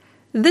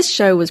This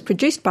show was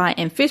produced by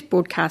and first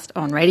broadcast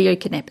on Radio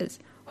Kidnappers,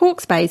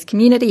 Hawke's Bay's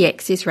community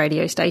access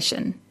radio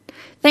station.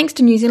 Thanks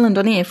to New Zealand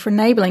On Air for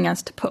enabling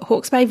us to put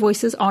Hawke's Bay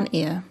voices on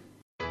air.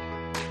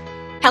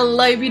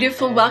 Hello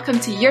beautiful, welcome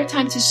to Your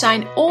Time to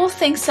Shine, all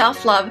things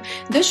self-love,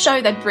 the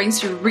show that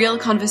brings you real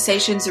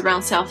conversations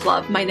around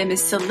self-love. My name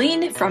is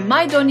Celine from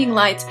My Dawning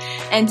Light,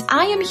 and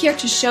I am here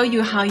to show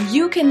you how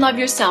you can love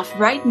yourself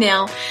right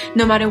now,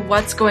 no matter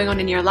what's going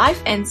on in your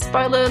life. And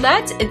spoiler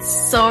alert, it's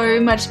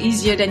so much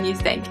easier than you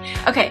think.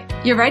 Okay,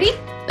 you ready?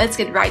 Let's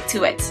get right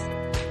to it.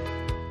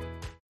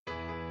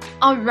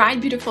 Alright,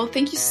 beautiful.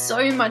 Thank you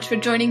so much for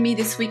joining me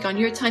this week on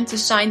Your Time to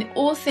Shine,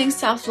 all things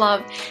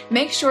self-love.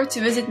 Make sure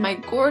to visit my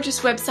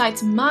gorgeous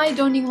website,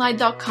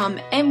 mydawninglight.com,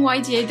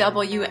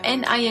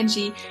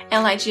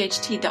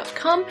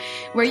 mydawninglight.com,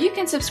 where you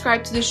can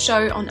subscribe to the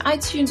show on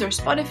iTunes or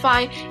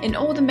Spotify and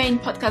all the main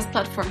podcast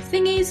platform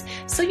thingies,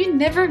 so you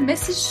never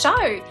miss a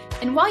show.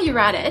 And while you're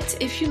at it,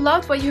 if you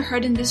loved what you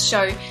heard in this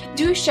show,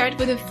 do share it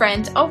with a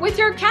friend or with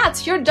your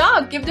cat, your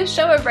dog. Give the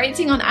show a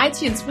rating on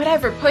iTunes,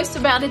 whatever. Post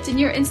about it in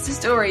your Insta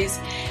stories.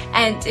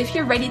 And if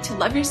you're ready to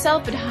love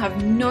yourself but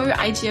have no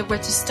idea where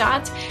to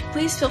start,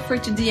 please feel free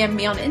to DM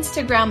me on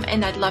Instagram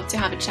and I'd love to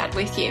have a chat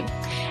with you.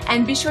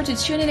 And be sure to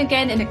tune in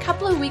again in a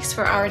couple of weeks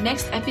for our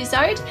next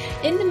episode.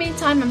 In the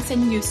meantime, I'm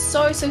sending you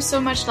so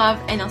much love,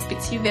 and I'll speak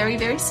to you very,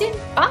 very soon.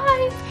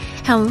 Bye!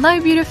 Hello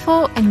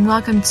beautiful, and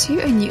welcome to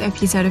a new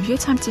episode of Your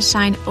Time to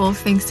Shine, all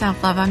things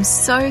self-love. I'm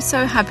so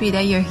happy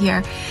that you're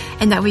here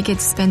and that we get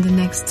to spend the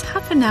next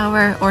half an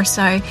hour or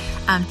so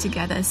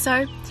together.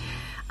 So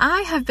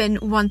I have been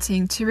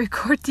wanting to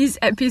record these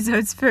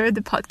episodes for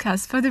the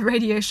podcast, for the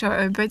radio show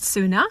a bit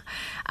sooner.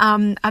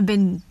 I've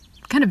been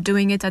kind of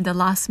doing it at the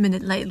last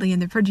minute lately, and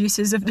the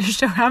producers of the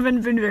show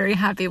haven't been very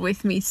happy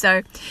with me.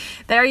 So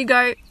there you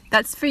go.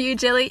 That's for you,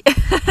 Jilly.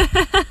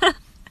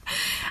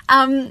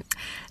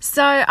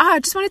 So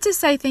I just wanted to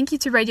say thank you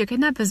to Radio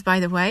Kidnappers,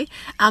 by the way.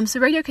 So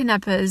Radio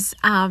Kidnappers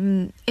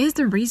is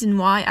the reason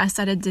why I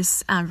started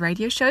this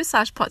radio show /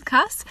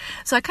 podcast.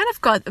 So I kind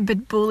of got a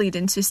bit bullied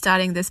into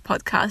starting this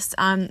podcast.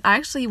 I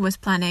actually was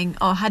planning,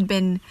 or had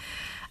been,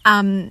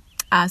 I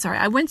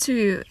went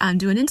to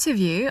do an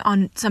interview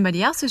on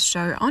somebody else's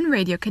show on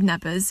Radio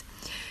Kidnappers.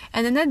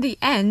 And then at the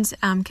end,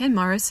 Ken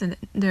Morrison,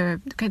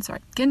 the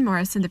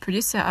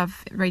producer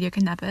of Radio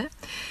Kidnapper,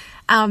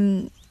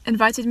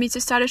 invited me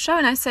to start a show,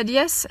 and I said,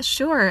 yes,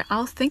 sure,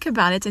 I'll think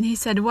about it. And he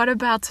said, what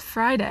about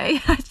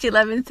Friday at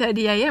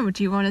 11:30 a.m.?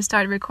 Would you want to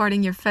start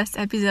recording your first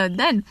episode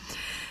then?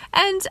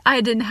 And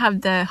I didn't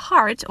have the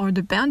heart or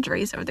the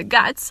boundaries or the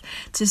guts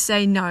to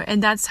say no.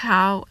 And that's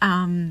how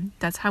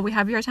we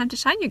have Your Time to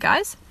Shine, you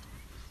guys.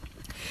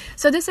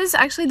 So this is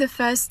actually the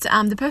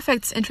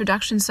perfect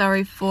introduction,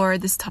 for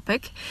this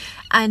topic,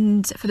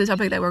 and for the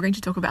topic that we're going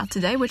to talk about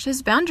today, which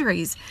is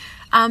boundaries.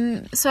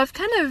 So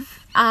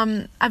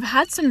I've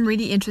had some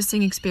really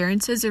interesting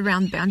experiences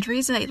around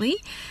boundaries lately,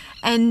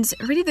 and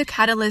really the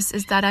catalyst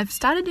is that I've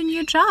started a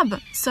new job.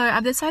 So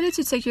I've decided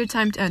to take Your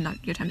Time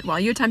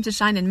to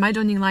Shine and My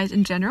Dawning Light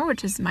in general,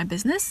 which is my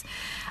business.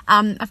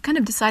 I've kind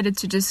of decided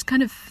to just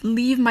kind of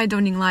leave My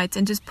Dawning Light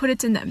and just put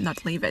it on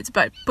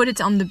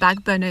the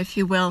back burner, if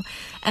you will,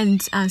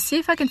 and see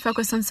if I can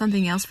focus on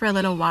something else for a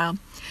little while.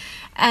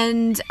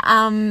 And so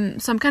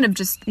I'm kind of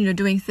just,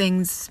 doing the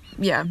things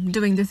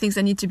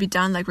that need to be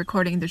done, like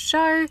recording the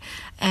show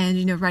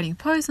and, writing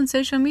posts on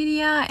social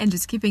media and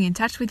just keeping in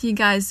touch with you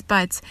guys.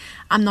 But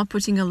I'm not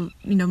putting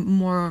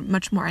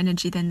much more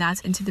energy than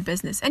that into the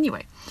business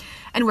anyway,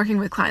 and working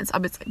with clients,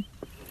 obviously.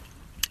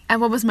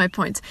 And what was my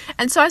point?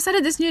 And so I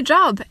started this new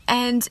job,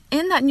 and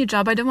in that new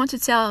job, I don't want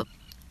to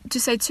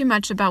say too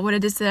much about what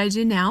it is that I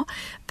do now,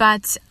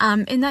 but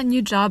in that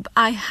new job,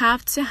 I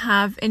have to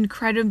have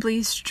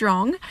incredibly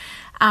strong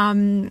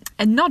and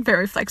not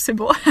very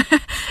flexible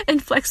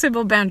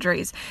inflexible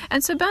boundaries.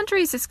 And so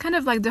boundaries is kind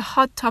of like the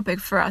hot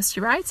topic for us,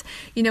 right?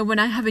 When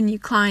I have a new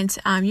client,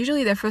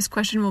 usually their first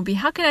question will be,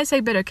 how can I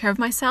take better care of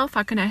myself?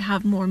 How can I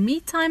have more me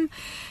time?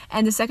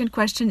 And the second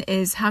question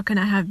is, how can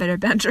I have better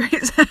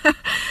boundaries?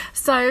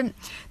 So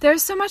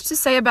there's so much to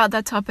say about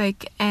that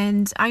topic.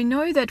 And I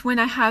know that when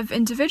I have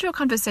individual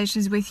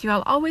conversations with you,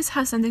 I'll always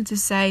have something to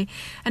say.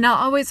 And I'll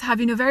always have,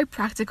 very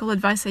practical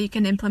advice that you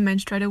can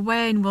implement straight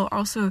away. And we'll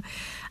also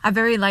are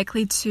very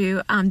likely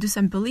to do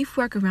some belief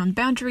work around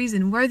boundaries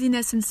and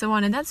worthiness and so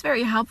on. And that's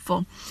very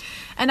helpful.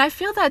 And I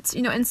feel that,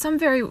 in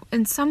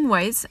some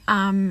ways,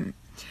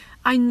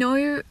 I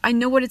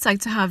know what it's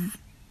like to have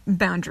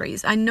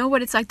boundaries. I know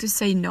what it's like to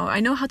say no. I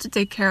know how to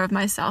take care of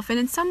myself. And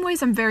in some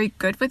ways, I'm very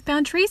good with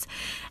boundaries.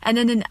 And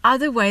then in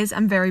other ways,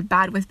 I'm very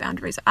bad with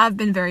boundaries. I've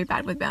been very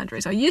bad with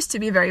boundaries. I used to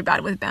be very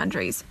bad with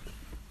boundaries.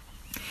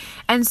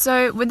 And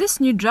so with this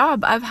new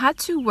job, I've had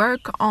to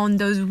work on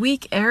those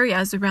weak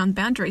areas around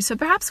boundaries. So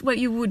perhaps what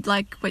you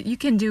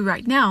can do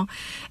right now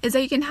is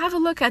that you can have a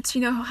look at,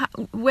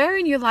 where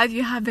in your life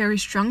you have very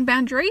strong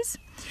boundaries,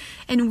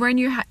 and where in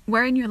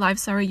your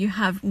life, you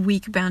have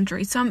weak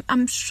boundaries. So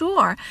I'm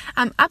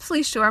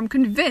absolutely sure, I'm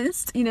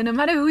convinced, no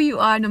matter who you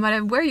are, no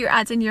matter where you're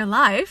at in your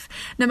life,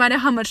 no matter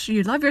how much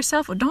you love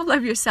yourself or don't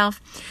love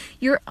yourself,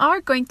 you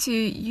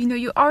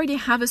already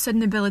have a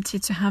certain ability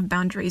to have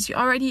boundaries. You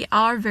already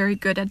are very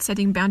good at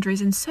setting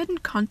boundaries in certain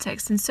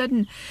contexts,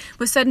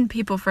 with certain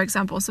people, for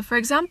example. So for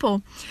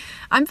example,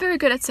 I'm very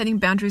good at setting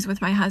boundaries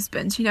with my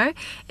husband.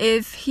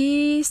 If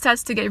he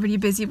starts to get really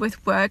busy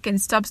with work and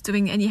stops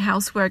doing any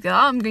housework,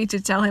 I'm going to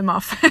tell him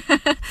off.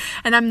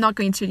 And I'm not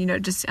going to,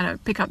 just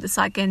pick up the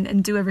slack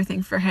and do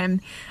everything for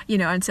him,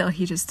 until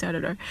he just,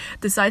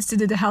 decides to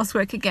do the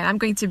housework again. I'm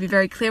going to be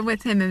very clear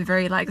with him and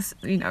very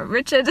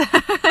Richard,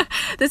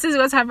 this is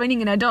what's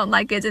happening and I don't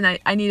like it, and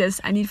I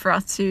need for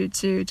us to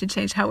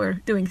change how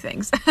we're doing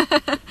things.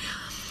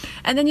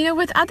 And then,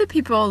 with other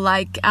people,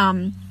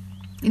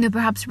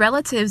 perhaps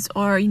relatives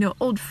or,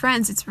 old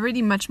friends, it's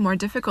really much more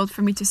difficult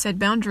for me to set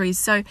boundaries.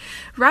 So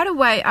right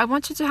away, I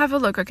want you to have a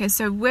look. Okay,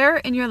 so where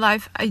in your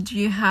life do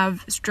you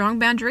have strong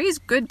boundaries,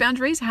 good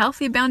boundaries,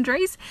 healthy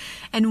boundaries?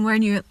 And where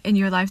in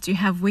your life do you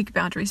have weak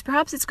boundaries?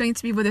 Perhaps it's going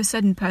to be with a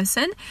certain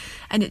person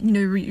and,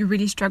 you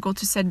really struggle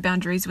to set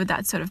boundaries with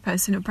that sort of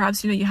person. Or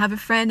perhaps, you have a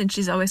friend and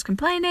she's always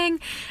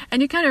complaining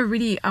and you kind of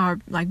really are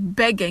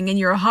begging in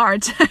your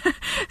heart,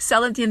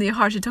 silently in your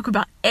heart, to talk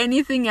about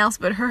anything else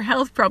but her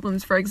health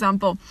problems, for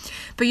example.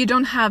 But you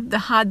don't have the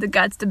heart, the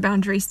guts, the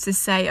boundaries to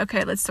say,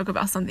 okay, let's talk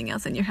about something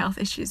else than your health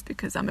issues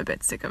because I'm a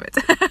bit sick of it.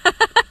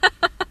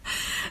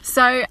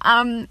 So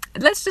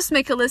let's just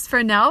make a list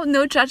for now.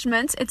 No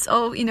judgment. It's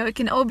all, it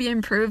can all be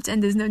improved,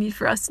 and there's no need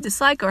for us to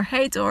dislike or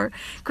hate or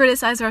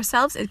criticize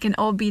ourselves. It can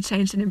all be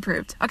changed and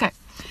improved. Okay,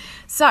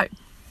 so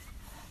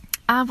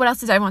what else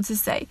did I want to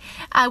say?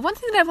 One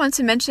thing that I want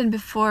to mention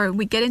before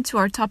we get into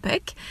our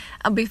topic,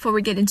 before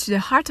we get into the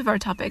heart of our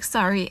topic,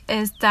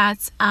 is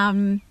that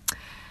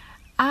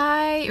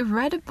I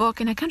read a book,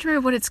 and I can't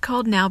remember what it's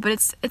called now,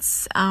 but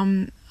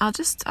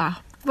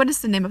what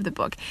is the name of the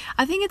book?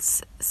 I think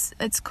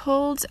it's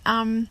called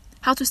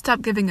How to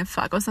Stop Giving a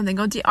Fuck or something,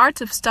 or The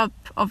Art of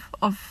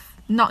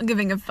Not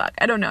Giving a Fuck.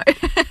 I don't know.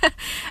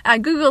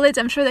 Google it.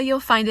 I'm sure that you'll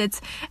find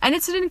it. And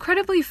it's an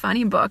incredibly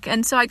funny book.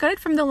 And so I got it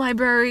from the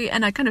library,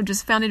 and I kind of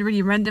just found it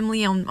really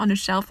randomly on a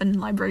shelf in the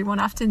library one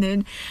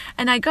afternoon.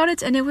 And I got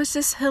it, and it was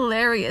just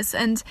hilarious.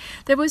 And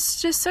there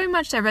was just so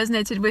much that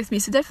resonated with me.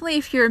 So definitely,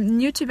 if you're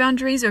new to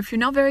boundaries or if you're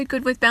not very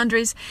good with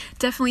boundaries,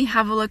 definitely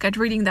have a look at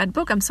reading that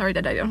book. I'm sorry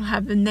that I don't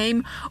have the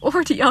name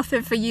or the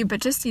author for you,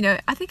 but just,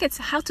 I think it's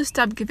How to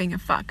Stop Giving a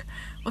Fuck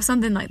or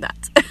something like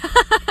that.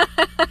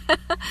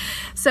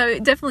 So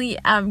definitely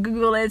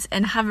Google it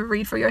and have a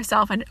read for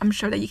yourself, and I'm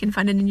sure that you can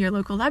find it in your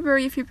local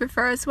library if you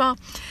prefer as well.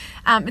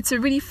 It's a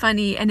really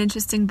funny and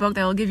interesting book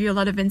that will give you a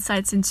lot of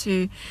insights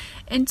into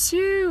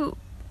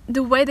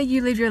the way that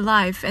you live your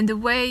life and the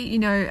way,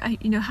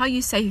 how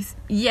you say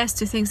yes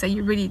to things that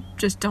you really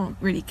just don't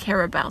really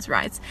care about,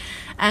 right?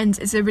 And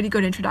it's a really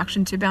good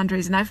introduction to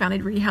boundaries, and I found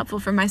it really helpful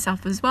for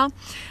myself as well.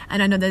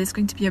 And I know that it's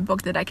going to be a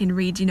book that I can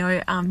read,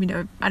 I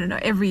don't know,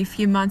 every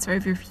few months or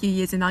every few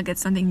years, and I'll get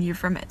something new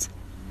from it.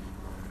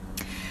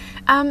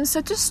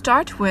 So to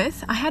start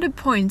with, I had a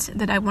point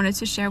that I wanted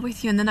to share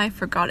with you, and then I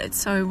forgot it.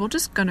 So we're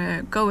just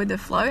gonna go with the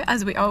flow,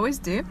 as we always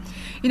do.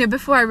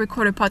 Before I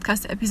record a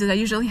podcast episode, I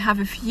usually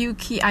have a few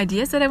key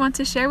ideas that I want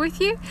to share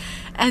with you.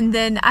 And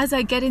then as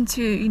I get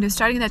into,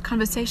 starting that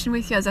conversation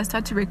with you, as I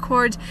start to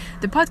record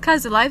the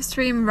podcast, the live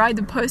stream, write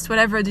the post,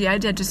 whatever, the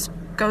idea just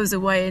goes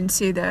away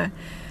into the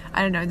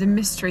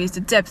mysteries, the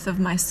depth of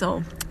my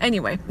soul.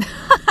 Anyway,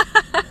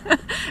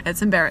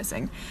 it's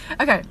embarrassing.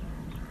 Okay,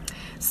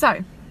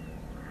 so...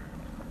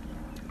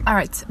 all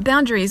right,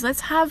 boundaries.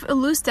 Let's have a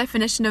loose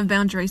definition of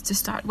boundaries to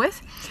start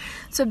with.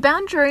 So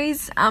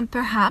boundaries,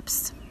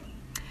 perhaps,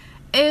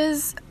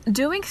 is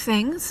doing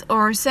things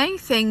or saying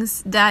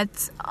things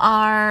that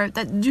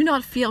do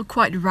not feel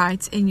quite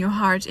right in your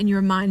heart, in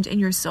your mind, in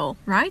your soul,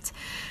 right?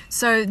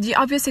 So the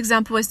obvious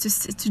example is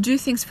to do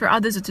things for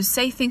others or to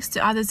say things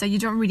to others that you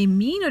don't really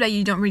mean or that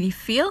you don't really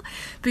feel,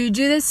 but you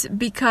do this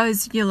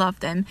because you love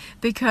them,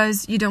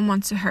 because you don't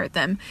want to hurt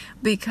them,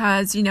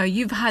 because,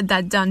 you've had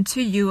that done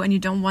to you and you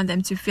don't want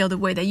them to feel the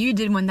way that you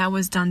did when that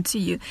was done to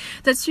you.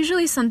 That's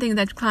usually something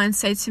that clients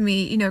say to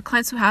me,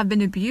 clients who have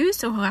been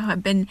abused or who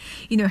have been,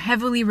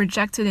 heavily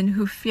rejected and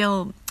who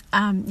feel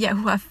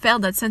who have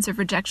felt that sense of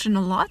rejection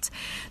a lot.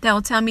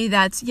 They'll tell me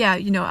that,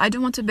 I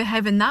don't want to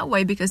behave in that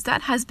way because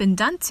that has been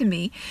done to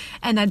me,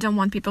 and I don't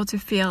want people to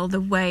feel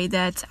the way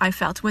that I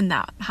felt when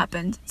that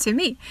happened to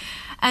me.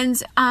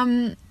 And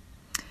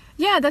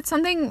that's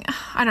something,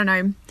 I don't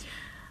know.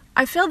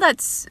 I feel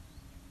that's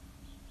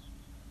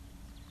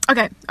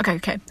Okay.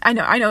 I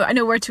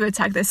know where to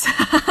attack this.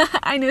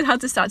 I knew how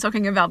to start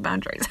talking about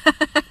boundaries.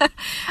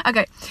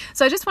 Okay,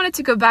 so I just wanted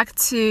to go back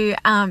to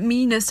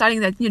me,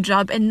 starting that new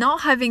job and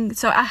not having.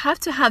 So I have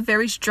to have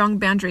very strong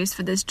boundaries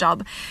for this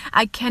job.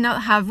 I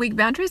cannot have weak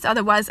boundaries,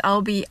 otherwise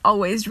I'll be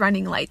always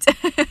running late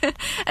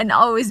and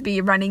always be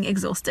running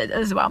exhausted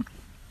as well.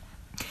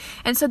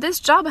 And so this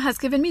job has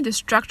given me the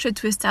structure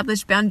to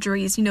establish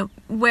boundaries,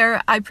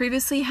 where I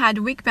previously had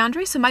weak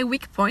boundaries. So my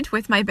weak point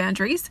with my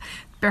boundaries,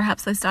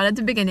 perhaps let's start at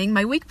the beginning.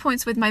 My weak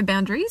points with my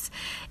boundaries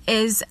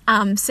is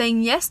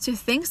saying yes to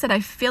things that I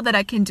feel that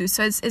I can do.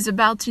 So it's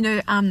about,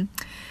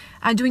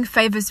 doing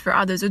favors for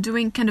others, or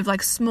doing kind of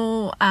like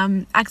small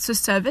acts of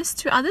service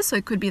to others. So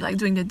it could be like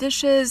doing the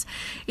dishes.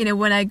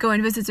 When I go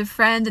and visit a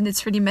friend and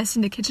it's really messy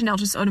in the kitchen, I'll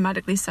just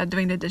automatically start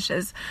doing the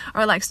dishes,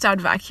 or like start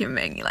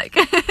vacuuming. Like,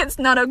 it's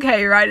not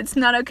okay, right? It's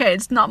not okay.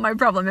 It's not my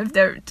problem if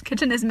the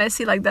kitchen is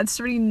messy. Like, that's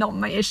really not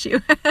my issue.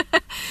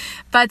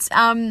 But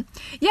so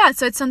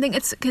it's something.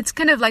 It's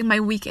kind of like my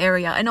weak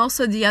area. And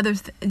also the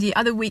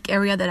other weak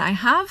area that I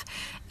have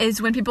is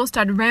when people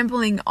start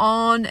rambling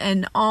on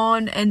and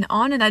on and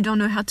on, and I don't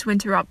know how to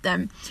interrupt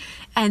them,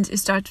 and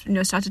start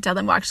to tell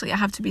them, well, actually, I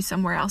have to be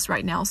somewhere else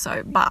right now,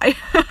 so bye.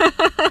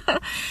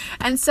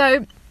 And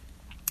so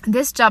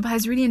this job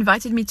has really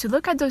invited me to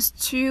look at those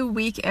two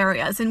weak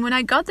areas. And when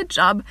I got the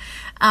job,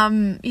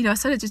 I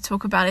started to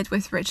talk about it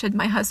with Richard,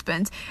 my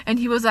husband, and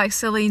he was like,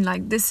 Celine,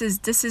 like, this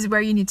is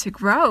where you need to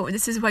grow.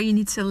 This is where you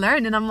need to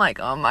learn. And I'm like,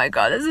 oh my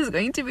God, this is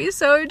going to be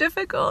so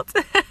difficult.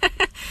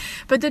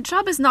 But the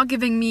job is not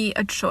giving me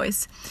a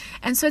choice.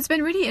 And so it's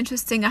been really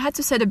interesting. I had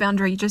to set a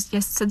boundary just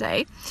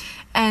yesterday,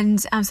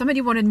 and somebody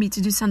wanted me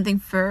to do something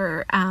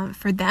for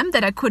them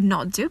that I could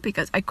not do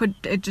because I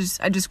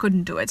just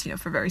couldn't do it,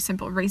 for very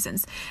simple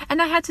reasons.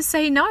 And I had to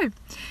say no.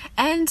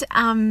 And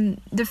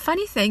the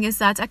funny thing is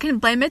that I can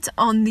blame it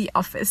on the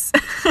office.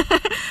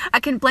 I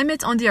can blame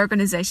it on the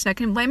organization. I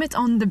can blame it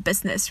on the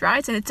business,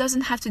 right? And it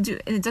doesn't have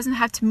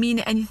to mean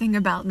anything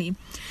about me.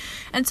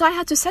 And so I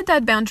had to set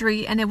that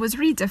boundary, and it was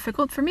really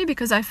difficult for me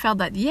because I felt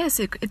that, yes,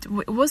 it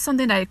was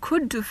something that I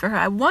could do for her.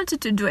 I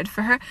wanted to do it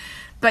for her,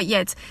 but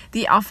yet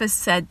the office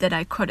said that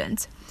I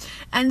couldn't.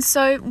 And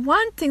so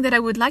one thing that I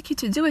would like you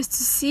to do is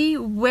to see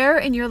where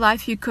in your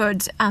life you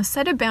could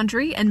set a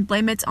boundary and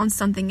blame it on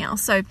something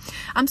else. So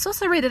I'm so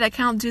sorry that I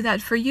can't do that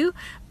for you,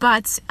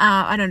 but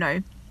I don't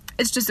know.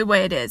 It's just the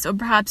way it is. Or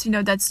perhaps,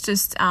 that's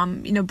just,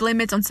 blame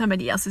it on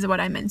somebody else is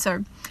what I meant.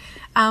 So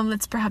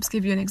let's perhaps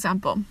give you an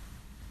example.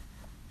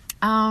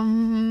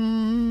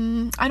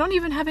 I don't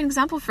even have an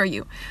example for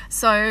you.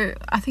 So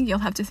I think you'll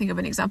have to think of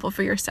an example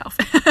for yourself.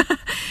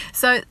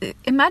 So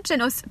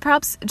imagine, or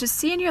perhaps just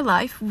see in your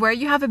life where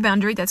you have a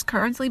boundary that's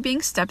currently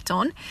being stepped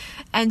on,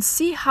 and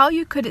see how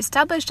you could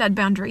establish that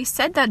boundary,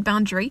 set that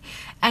boundary,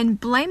 and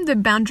blame the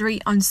boundary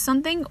on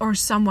something or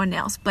someone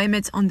else. Blame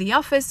it on the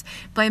office,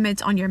 blame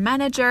it on your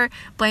manager,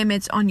 blame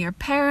it on your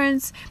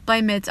parents,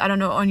 blame it,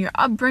 on your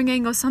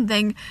upbringing or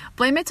something.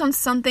 Blame it on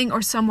something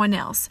or someone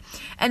else.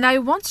 And I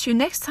want you,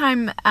 next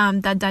time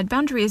that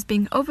boundary is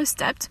being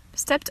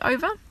stepped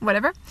over,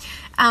 whatever,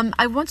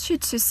 I want you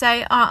to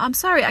say, I'm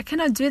sorry, I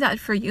cannot do that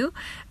for you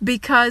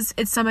because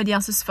it's somebody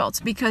else's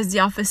fault, because the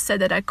office said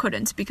that I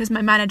couldn't, because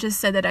my manager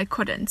said that I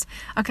couldn't.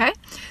 Okay,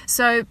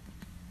 so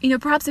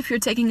perhaps if you're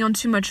taking on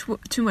too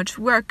much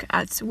work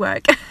at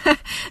work,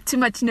 too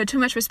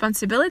much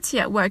responsibility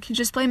at work, you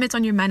just blame it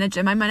on your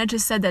manager. My manager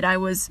said that I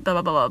was blah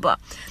blah blah blah blah,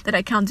 that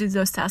I can't do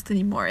those tasks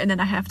anymore, and then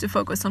I have to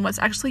focus on what's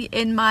actually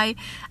in my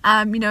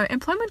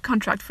employment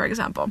contract, for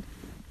example.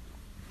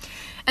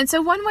 And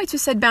so one way to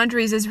set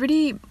boundaries is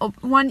really,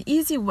 one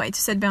easy way to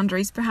set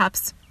boundaries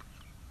perhaps,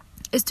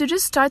 is to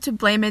just start to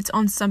blame it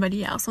on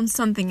somebody else, on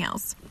something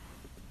else.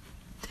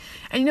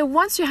 And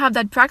once you have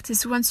that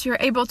practice, once you're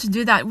able to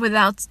do that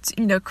without,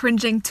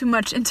 cringing too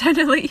much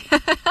internally,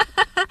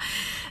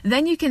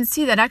 then you can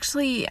see that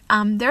actually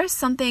there is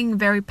something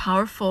very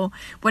powerful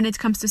when it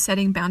comes to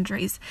setting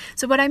boundaries.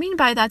 So what I mean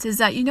by that is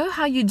that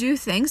how you do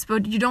things,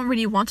 but you don't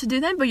really want to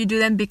do them, but you do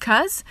them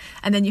because,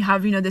 and then you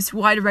have, this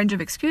wide range of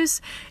excuse,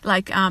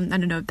 like,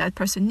 that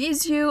person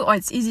needs you, or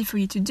it's easy for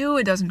you to do,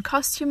 it doesn't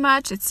cost you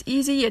much, it's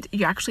easy,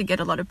 you actually get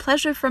a lot of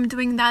pleasure from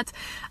doing that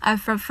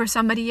for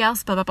somebody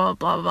else, blah, blah, blah,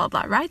 blah, blah,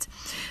 blah, right?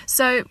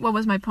 So what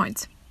was my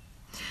point?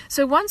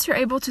 So once you're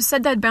able to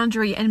set that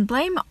boundary and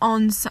blame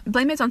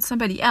it on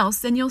somebody else,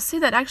 then you'll see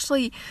that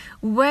actually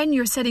when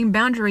you're setting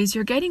boundaries,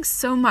 you're getting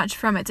so much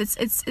from it.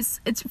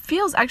 It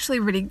feels actually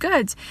really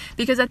good,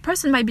 because that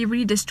person might be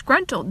really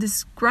disgruntled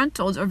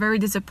or very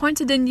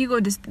disappointed in you,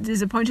 or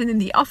disappointed in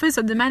the office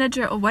or the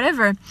manager or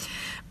whatever.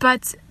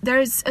 But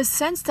there's a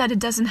sense that it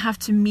doesn't have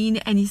to mean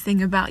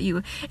anything about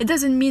you. It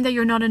doesn't mean that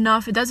you're not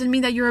enough. It doesn't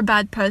mean that you're a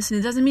bad person.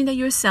 It doesn't mean that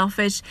you're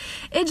selfish.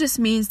 It just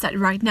means that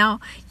right now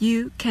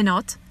you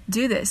cannot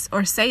do this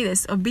or say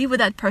this or be with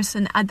that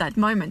person at that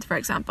moment, for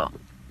example.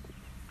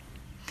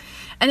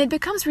 And it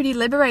becomes really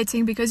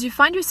liberating, because you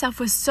find yourself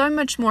with so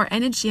much more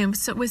energy and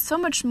with so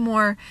much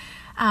more,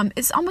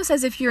 it's almost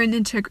as if you're in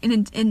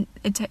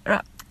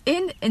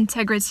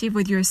integrity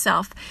with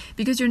yourself,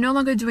 because you're no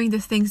longer doing the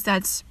things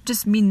that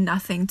just mean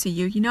nothing to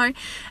you,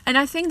 And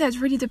I think that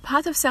really the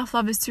path of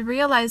self-love is to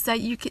realize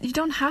that you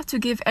don't have to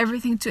give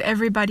everything to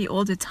everybody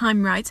all the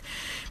time, right?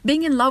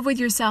 Being in love with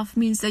yourself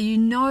means that you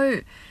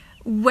know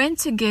when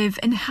to give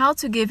and how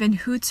to give and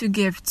who to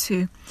give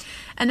to.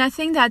 And I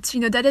think that,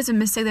 that is a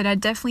mistake that I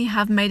definitely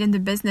have made in the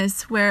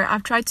business, where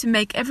I've tried to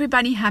make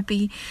everybody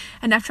happy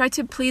and I've tried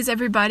to please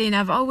everybody. And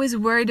I've always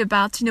worried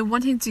about,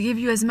 wanting to give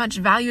you as much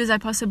value as I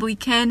possibly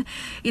can,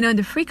 in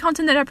the free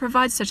content that I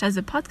provide, such as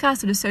the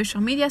podcast or the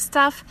social media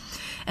stuff,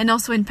 and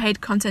also in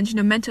paid content,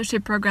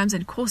 mentorship programs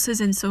and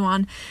courses and so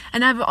on.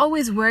 And I've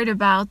always worried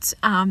about,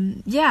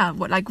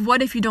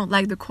 what if you don't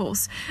like the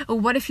course, or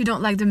what if you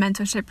don't like the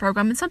mentorship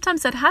program? And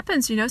sometimes that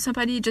happens,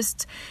 somebody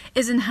just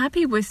isn't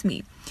happy with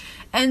me.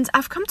 And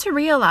I've come to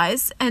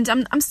realize, and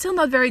I'm still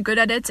not very good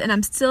at it, and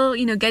I'm still,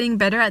 getting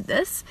better at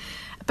this,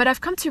 but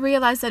I've come to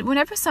realize that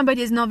whenever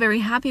somebody is not very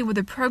happy with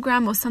a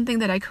program or something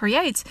that I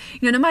create,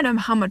 no matter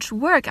how much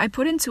work I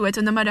put into it,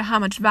 or no matter how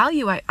much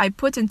value I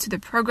put into the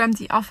program,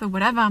 the offer,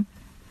 whatever,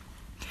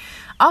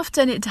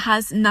 often it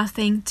has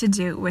nothing to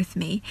do with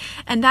me.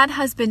 And that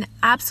has been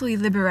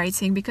absolutely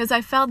liberating, because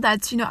I felt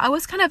that, I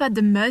was kind of at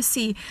the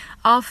mercy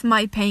of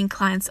my paying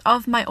clients,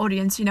 of my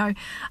audience.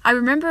 I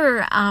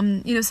remember,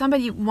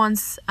 somebody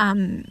once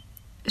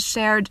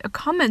shared a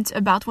comment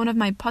about one of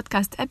my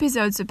podcast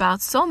episodes about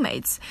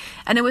soulmates,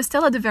 and it was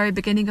still at the very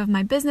beginning of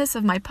my business,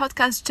 of my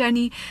podcast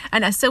journey,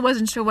 and I still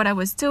wasn't sure what I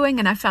was doing,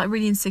 and I felt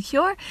really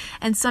insecure.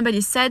 And somebody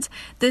said,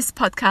 this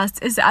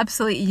podcast is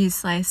absolutely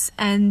useless,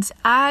 and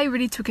I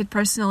really took it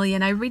personally,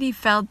 and I really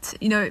felt,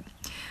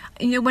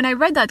 when I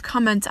read that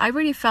comment, I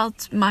really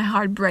felt my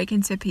heart break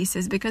into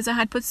pieces, because I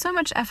had put so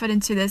much effort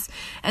into this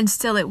and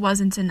still it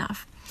wasn't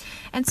enough.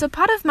 And so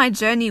part of my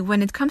journey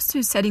when it comes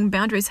to setting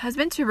boundaries has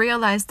been to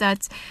realize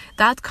that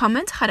that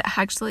comment had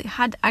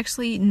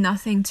actually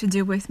nothing to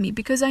do with me,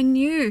 because I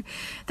knew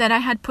that I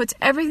had put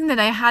everything that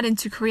I had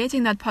into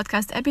creating that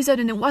podcast episode,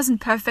 and it wasn't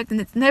perfect, and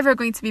it's never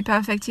going to be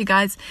perfect, you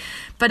guys,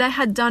 but I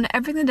had done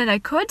everything that I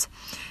could.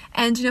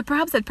 And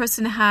perhaps that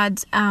person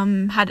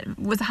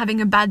was having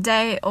a bad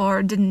day,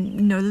 or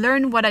didn't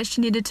learn what she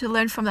needed to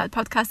learn from that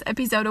podcast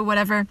episode or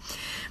whatever,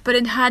 but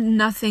it had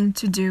nothing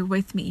to do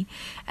with me.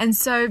 And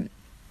so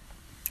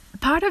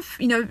part of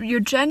your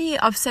journey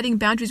of setting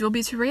boundaries will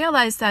be to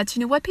realize that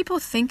what people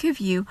think of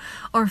you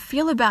or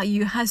feel about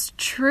you has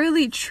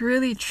truly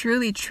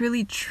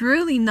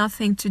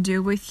nothing to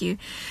do with you.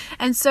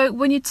 And so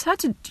when you start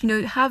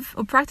to have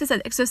or practice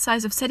that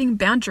exercise of setting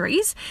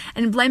boundaries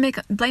and blame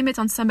it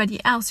on somebody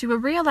else, you will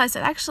realize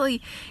that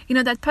actually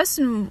that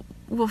person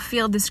will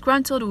feel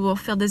disgruntled, will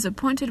feel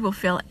disappointed, will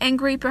feel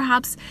angry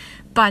perhaps,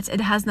 but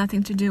it has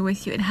nothing to do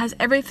with you. It has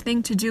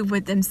everything to do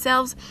with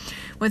themselves,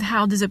 with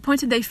how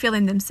disappointed they feel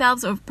in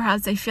themselves, or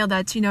perhaps they feel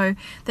that,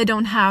 they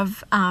don't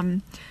have,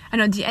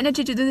 the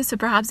energy to do this, or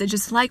perhaps they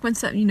just like when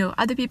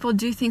other people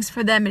do things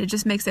for them and it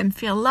just makes them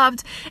feel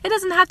loved. It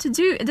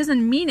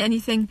doesn't mean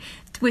anything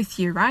with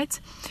you, right?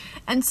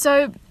 And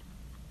so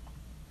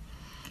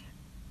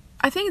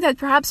I think that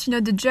perhaps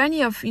the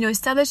journey of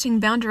establishing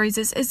boundaries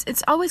is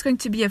it's always going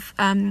to be a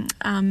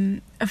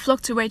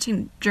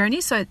fluctuating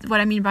journey. So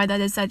what I mean by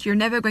that is that you're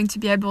never going to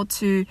be able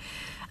to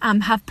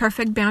have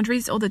perfect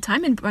boundaries all the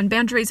time. And when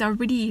boundaries are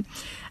really,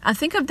 I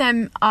think of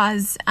them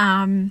as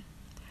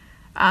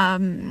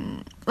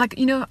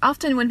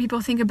often when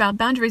people think about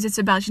boundaries, it's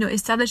about,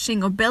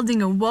 establishing or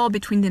building a wall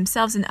between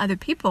themselves and other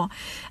people.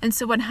 And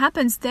so what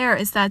happens there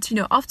is that,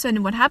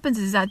 often what happens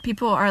is that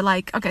people are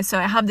like, okay, so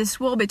I have this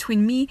wall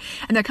between me,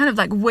 and they're kind of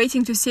like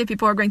waiting to see if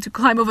people are going to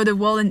climb over the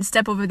wall and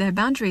step over their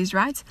boundaries,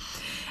 right?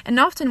 And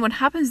often what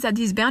happens is that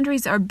these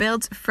boundaries are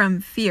built from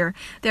fear.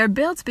 They're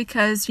built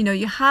because,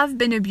 you have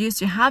been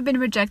abused, you have been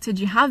rejected,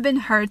 you have been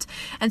hurt,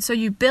 and so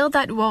you build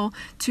that wall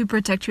to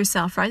protect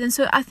yourself, right? And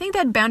so I think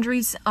that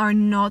boundaries are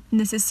not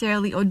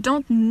necessarily or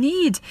don't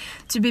need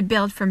to be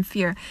built from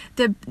fear.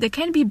 They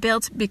can be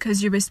built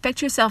because you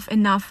respect yourself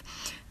enough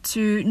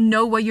to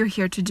know what you're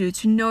here to do,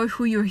 to know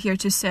who you're here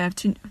to serve,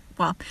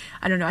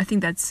 I don't know, I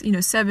think that's,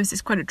 service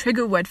is quite a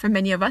trigger word for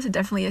many of us. It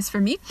definitely is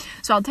for me.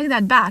 So I'll take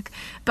that back.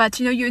 But,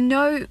 you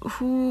know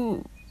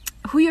who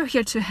you're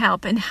here to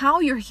help and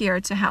how you're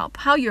here to help,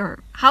 how you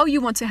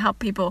want to help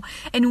people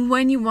and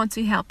when you want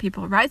to help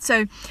people, right?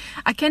 So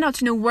I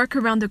cannot, work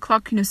around the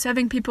clock,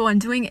 serving people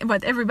and doing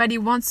what everybody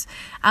wants,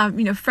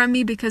 from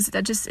me, because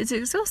it's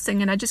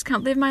exhausting and I just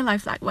can't live my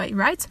life that way,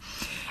 right?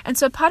 And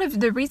so part of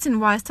the reason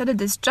why I started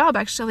this job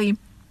actually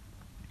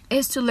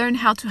is to learn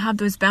how to have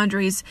those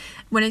boundaries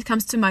when it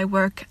comes to my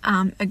work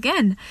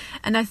again.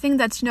 And I think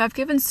that, I've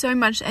given so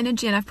much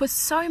energy and I've put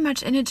so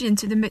much energy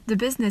into the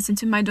business,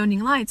 into my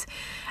Dawning Light.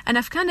 And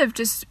I've kind of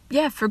just,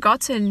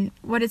 forgotten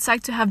what it's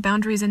like to have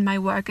boundaries in my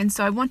work. And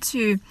so I want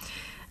to,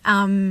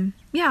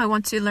 I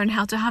want to learn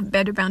how to have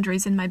better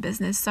boundaries in my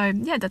business. So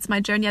that's my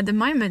journey at the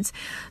moment.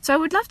 So I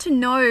would love to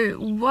know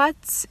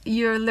what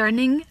you're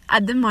learning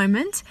at the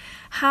moment,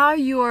 how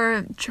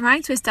you're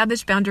trying to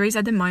establish boundaries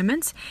at the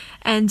moment,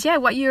 and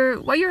what you're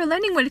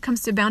learning when it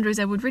comes to boundaries.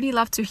 I would really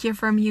love to hear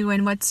from you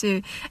and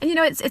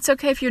it's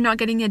okay if you're not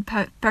getting it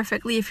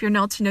perfectly, if you're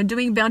not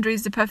doing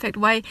boundaries the perfect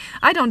way.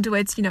 I don't do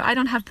it, I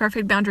don't have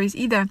perfect boundaries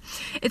either.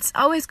 It's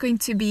always going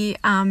to be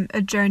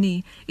a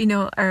journey,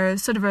 or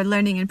sort of a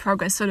learning in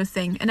progress sort of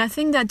thing. And I think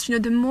think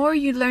that, the more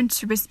you learn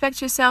to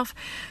respect yourself,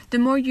 the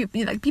more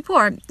like people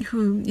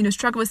who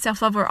struggle with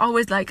self-love are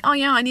always like, oh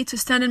yeah, I need to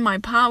stand in my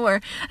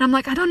power. And I'm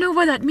like, I don't know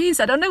what that means.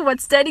 I don't know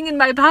what standing in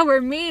my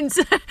power means.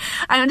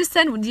 I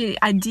understand the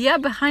idea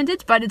behind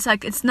it, but it's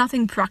like, it's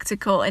nothing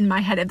practical in my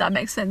head, if that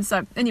makes sense.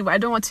 So anyway, I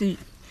don't want to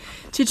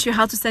teach you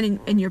how to stand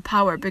in your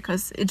power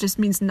because it just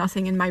means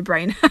nothing in my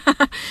brain.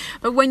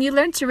 But when you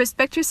learn to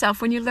respect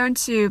yourself, when you learn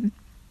to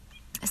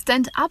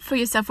stand up for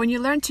yourself, when you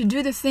learn to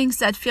do the things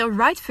that feel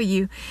right for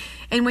you,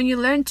 and when you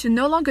learn to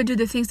no longer do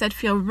the things that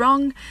feel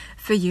wrong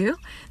for you,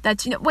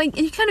 that, when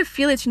you kind of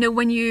feel it,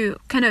 when you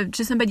kind of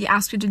just somebody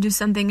asks you to do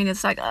something and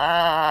it's like,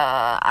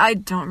 I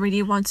don't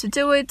really want to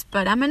do it,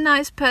 but I'm a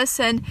nice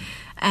person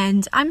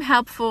and I'm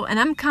helpful and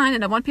I'm kind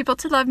and I want people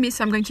to love me,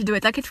 so I'm going to do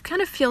it. Like, it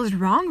kind of feels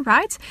wrong,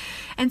 right?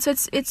 And so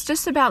it's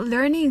just about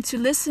learning to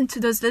listen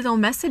to those little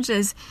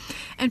messages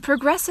and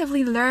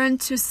progressively learn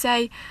to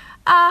say,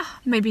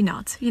 maybe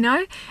not,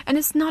 and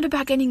it's not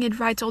about getting it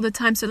right all the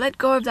time. So let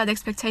go of that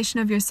expectation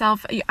of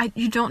yourself.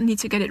 You don't need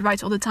to get it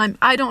right all the time.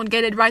 I don't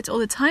get it right all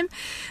the time,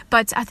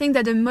 but I think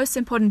that the most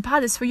important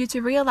part is for you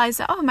to realize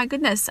that, oh my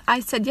goodness, I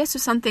said yes to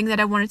something that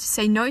I wanted to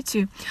say no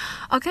to.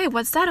 Okay,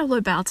 what's that all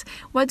about?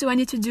 What do I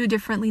need to do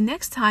differently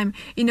next time?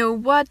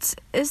 What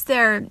is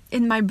there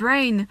in my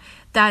brain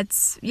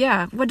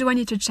what do I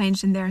need to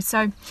change in there?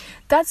 So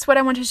that's what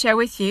I want to share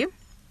with you.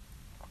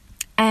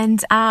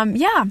 And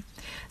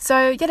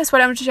So that's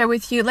what I want to share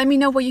with you. Let me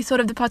know what you thought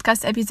of the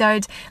podcast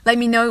episode. Let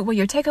me know what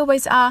your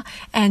takeaways are.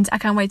 And I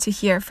can't wait to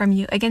hear from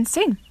you again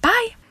soon.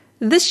 Bye.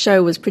 This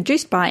show was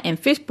produced by and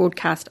first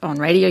broadcast on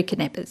Radio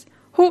Kidnappers,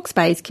 Hawke's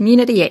Bay's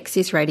community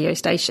access radio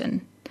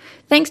station.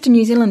 Thanks to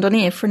New Zealand On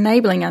Air for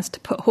enabling us to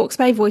put Hawke's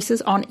Bay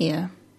voices on air.